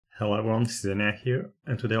Hello everyone, this is Enya here,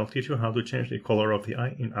 and today I'll teach you how to change the color of the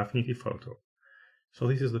eye in Affinity Photo. So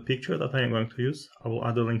this is the picture that I am going to use. I will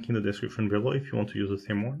add a link in the description below if you want to use the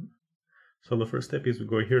same one. So the first step is we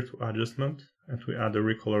go here to Adjustment, and we add the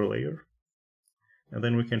Recolor layer. And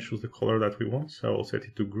then we can choose the color that we want, so I will set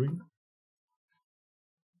it to green.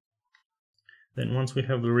 Then once we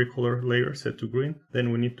have the Recolor layer set to green,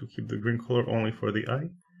 then we need to keep the green color only for the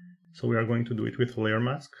eye. So we are going to do it with a layer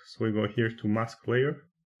mask. So we go here to Mask Layer.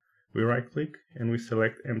 We right click and we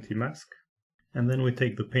select Empty Mask, and then we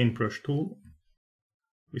take the paintbrush tool,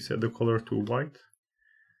 we set the color to white,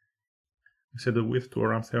 we set the width to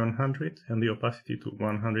around 700 and the opacity to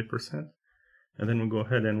 100%, and then we go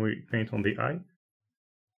ahead and we paint on the eye.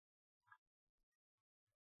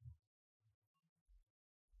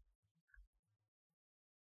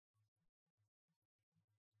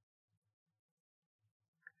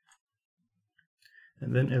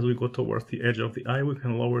 And then as we go towards the edge of the eye, we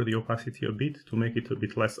can lower the opacity a bit to make it a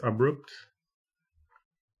bit less abrupt.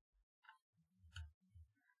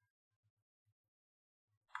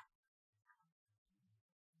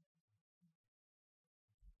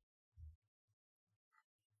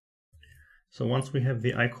 So once we have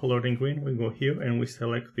the eye colored in green, we go here and we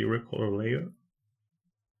select the Recolor layer.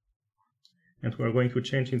 And we are going to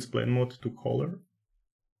change its blend mode to color.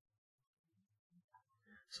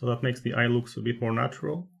 So that makes the eye look a bit more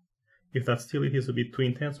natural. If that still is a bit too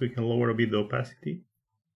intense, we can lower a bit the opacity.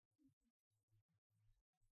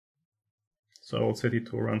 So I will set it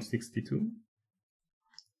to around 62.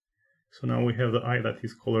 So now we have the eye that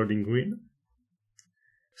is colored in green.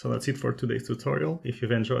 So that's it for today's tutorial. If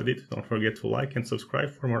you've enjoyed it, don't forget to like and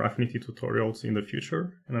subscribe for more Affinity tutorials in the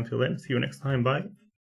future. And until then, see you next time, bye!